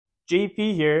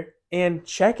JP here, and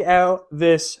check out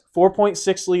this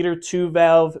 4.6 liter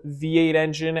 2-valve V8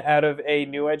 engine out of a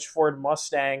new Edge Ford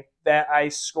Mustang that I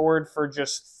scored for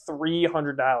just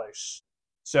 $300.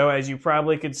 So as you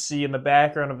probably could see in the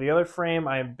background of the other frame,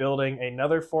 I am building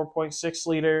another 4.6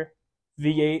 liter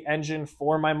V8 engine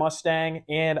for my Mustang,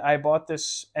 and I bought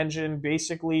this engine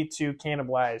basically to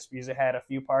cannibalize because it had a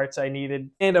few parts I needed.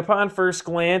 And upon first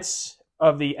glance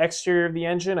of the exterior of the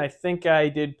engine, I think I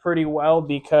did pretty well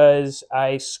because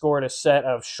I scored a set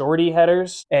of shorty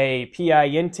headers, a PI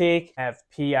intake, have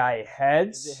PI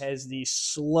heads. It has the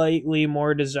slightly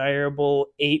more desirable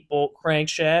 8-bolt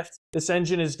crankshaft. This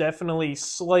engine is definitely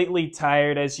slightly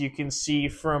tired, as you can see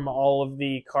from all of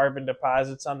the carbon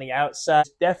deposits on the outside.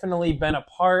 It's definitely been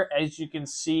apart, as you can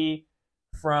see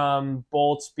from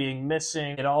bolts being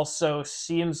missing. It also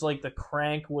seems like the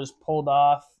crank was pulled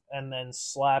off and then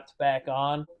slapped back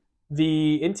on.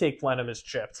 The intake plenum is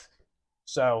chipped,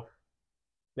 so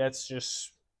that's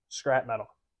just scrap metal.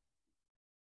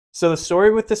 So the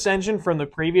story with this engine from the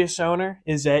previous owner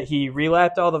is that he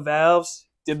relapped all the valves,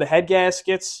 did the head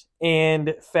gaskets,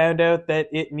 and found out that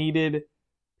it needed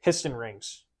piston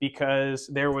rings because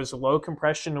there was low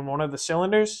compression in one of the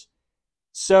cylinders.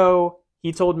 So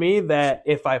he told me that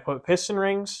if I put piston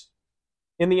rings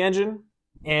in the engine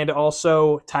and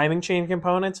also timing chain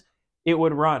components, it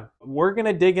would run. We're going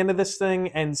to dig into this thing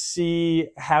and see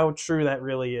how true that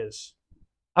really is.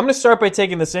 I'm going to start by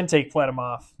taking this intake plenum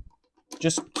off.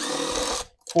 Just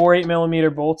 4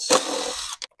 8mm bolts.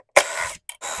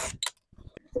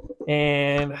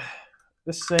 And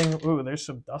this thing, ooh, there's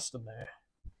some dust in there.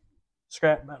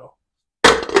 Scrap metal.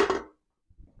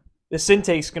 This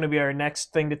intake's going to be our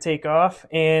next thing to take off,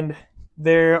 and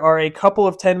there are a couple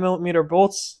of 10mm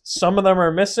bolts. Some of them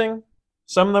are missing,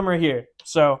 some of them are here.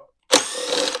 So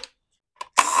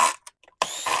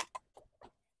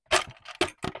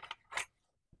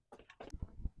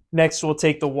next we'll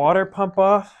take the water pump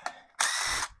off.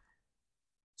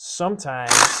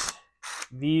 Sometimes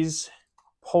these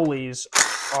pulleys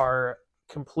are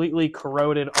completely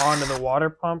corroded onto the water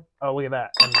pump. Oh, look at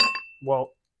that. And,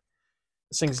 well,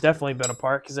 this thing's definitely been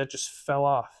apart because that just fell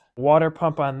off. Water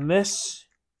pump on this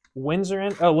Windsor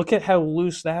end. Oh, look at how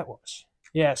loose that was.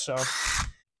 Yeah, so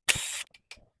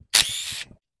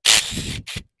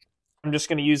I'm just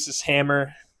going to use this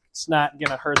hammer. It's not going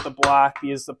to hurt the block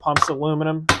because the pump's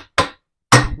aluminum.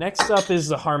 Next up is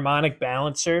the harmonic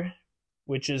balancer,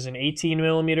 which is an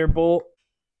 18mm bolt.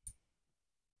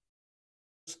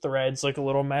 This thread's like a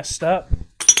little messed up.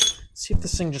 Let's see if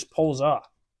this thing just pulls off.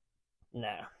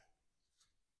 Nah.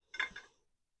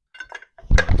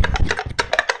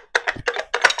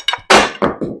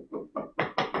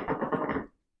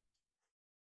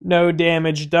 No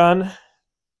damage done.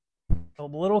 I'm a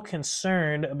little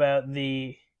concerned about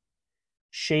the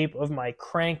shape of my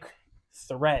crank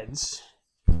threads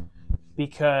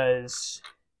because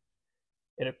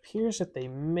it appears that they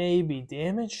may be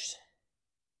damaged.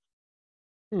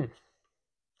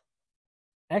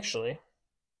 Actually, I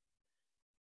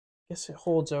guess it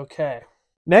holds okay.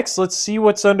 Next, let's see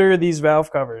what's under these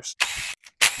valve covers.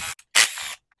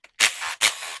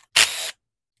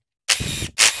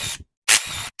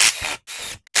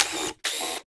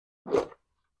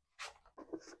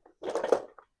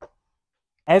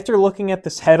 After looking at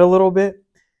this head a little bit,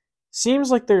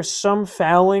 seems like there's some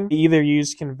fouling. They either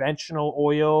used conventional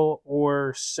oil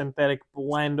or synthetic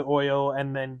blend oil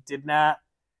and then did not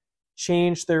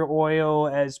change their oil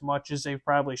as much as they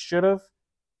probably should have.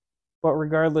 But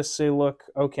regardless, they look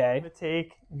okay. I'm going to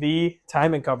take the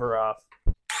timing cover off.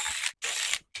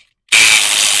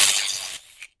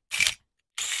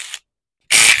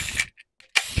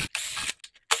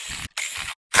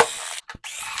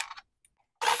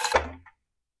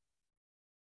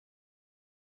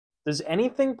 Does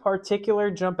anything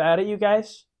particular jump out at you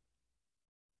guys?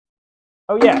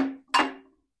 Oh yeah,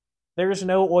 there's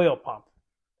no oil pump.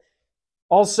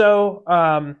 Also,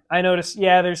 I noticed,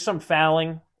 yeah, there's some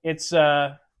fouling. It's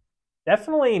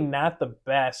definitely not the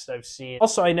best I've seen.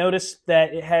 Also, I noticed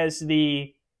that it has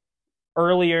the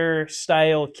earlier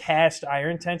style cast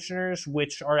iron tensioners,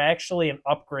 which are actually an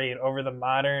upgrade over the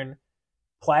modern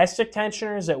plastic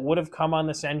tensioners that would have come on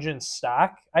this engine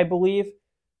stock, I believe,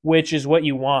 which is what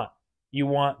you want. You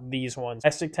want these ones.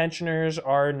 Plastic tensioners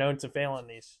are known to fail on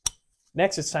these.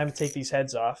 Next, it's time to take these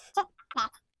heads off.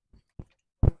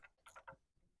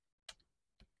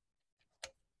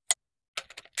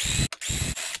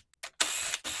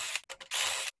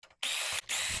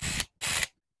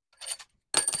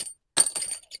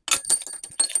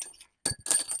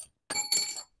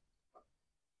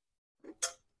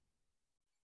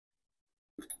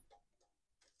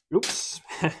 Oops.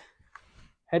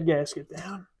 Head gasket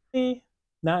down.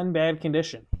 Not in bad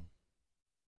condition.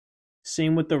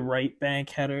 Same with the right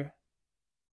bank header.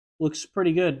 Looks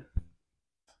pretty good.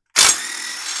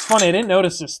 Funny, I didn't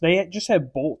notice this. They just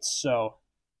had bolts, so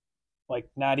like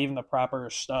not even the proper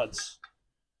studs.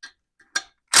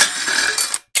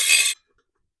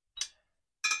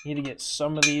 Need to get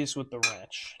some of these with the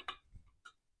wrench.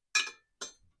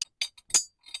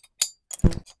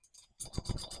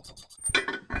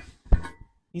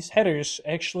 These headers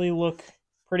actually look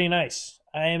pretty nice.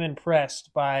 I am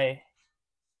impressed by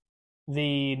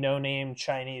the no-name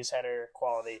Chinese header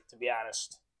quality, to be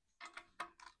honest.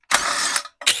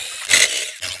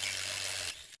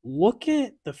 Look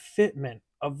at the fitment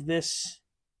of this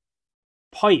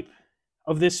pipe,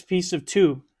 of this piece of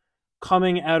tube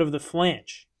coming out of the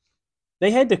flange.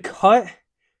 They had to cut,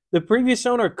 the previous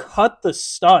owner cut the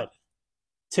stud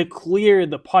to clear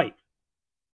the pipe.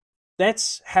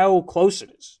 That's how close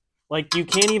it is. Like, you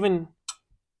can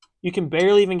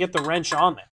barely even get the wrench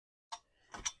on there.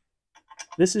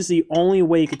 This is the only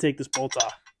way you could take this bolt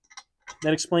off.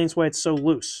 That explains why it's so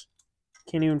loose.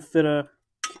 Can't even fit a,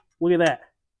 look at that.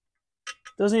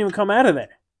 Doesn't even come out of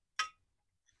there.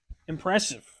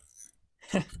 Impressive.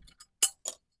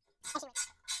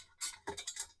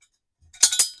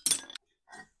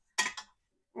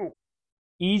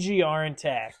 EGR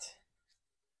intact.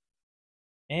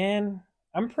 And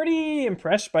I'm pretty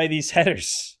impressed by these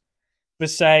headers.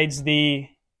 Besides the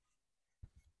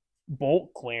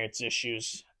bolt clearance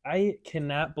issues. I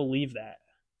cannot believe that.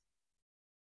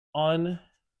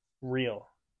 Unreal.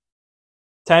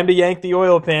 Time to yank the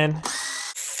oil pan.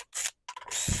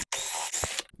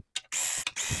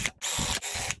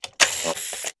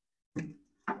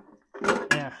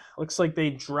 Yeah, looks like they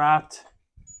dropped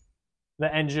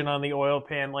the engine on the oil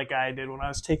pan like I did when I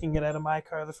was taking it out of my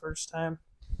car the first time.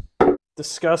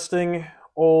 Disgusting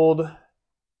old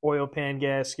oil pan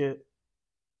gasket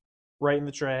right in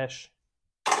the trash.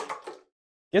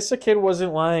 Guess the kid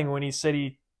wasn't lying when he said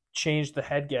he changed the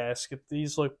head gasket.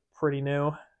 These look pretty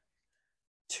new.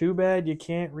 Too bad you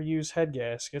can't reuse head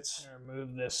gaskets.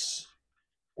 Remove this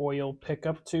oil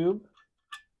pickup tube.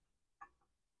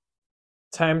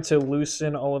 Time to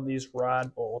loosen all of these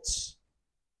rod bolts.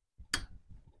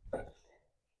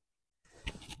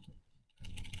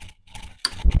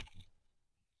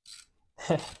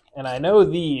 And I know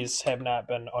these have not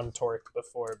been untorqued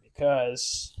before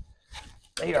because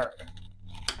they are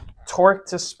torqued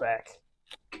to spec.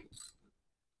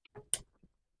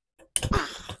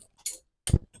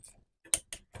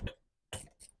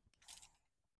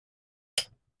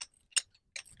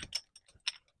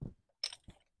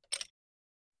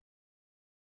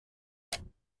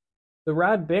 The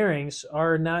rod bearings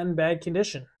are not in bad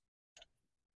condition.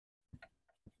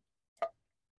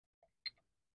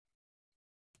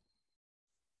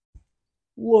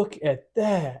 Look at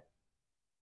that.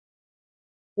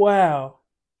 Wow.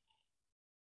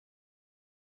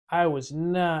 I was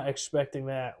not expecting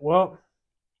that. Well,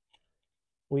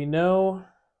 we know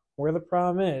where the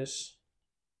problem is.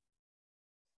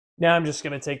 Now I'm just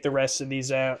going to take the rest of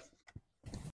these out.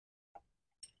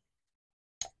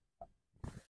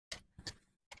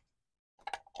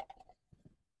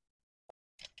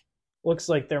 Looks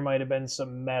like there might have been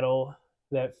some metal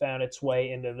that found its way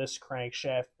into this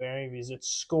crankshaft bearing because it's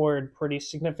scored pretty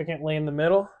significantly in the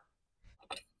middle.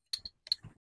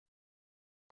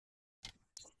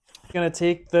 Gonna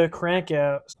take the crank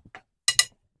out.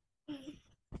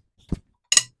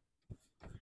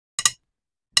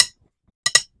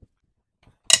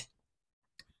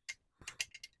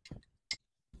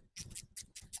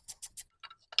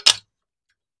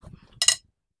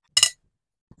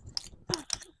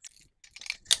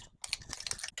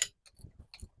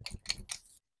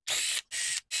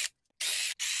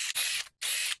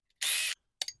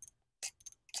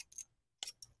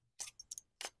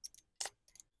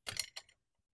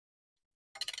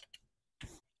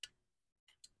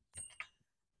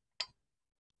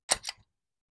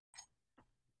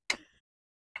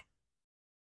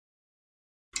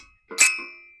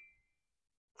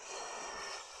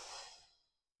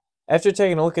 After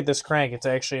taking a look at this crank, it's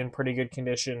actually in pretty good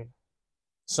condition.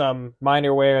 Some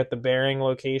minor wear at the bearing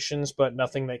locations, but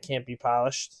nothing that can't be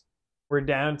polished. We're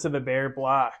down to the bare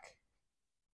block.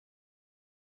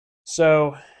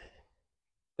 So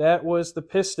that was the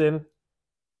piston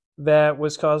that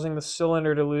was causing the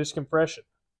cylinder to lose compression.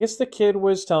 I guess the kid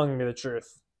was telling me the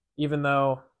truth, even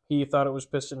though he thought it was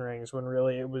piston rings when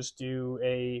really it was due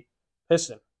a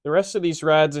piston. The rest of these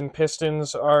rods and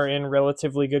pistons are in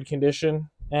relatively good condition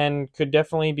and could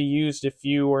definitely be used if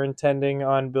you were intending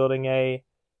on building a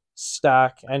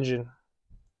stock engine.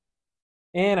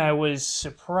 And I was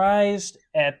surprised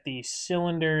at the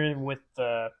cylinder with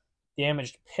the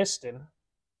damaged piston.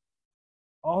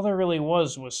 All there really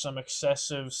was some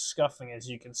excessive scuffing, as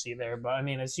you can see there. But I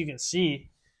mean, as you can see,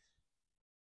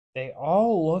 they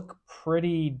all look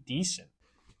pretty decent.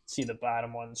 See the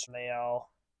bottom ones, they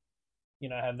all,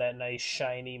 have that nice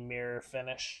shiny mirror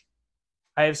finish.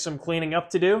 I have some cleaning up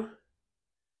to do,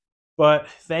 but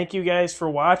thank you guys for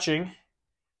watching.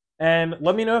 And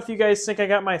let me know if you guys think I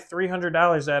got my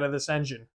 $300 out of this engine.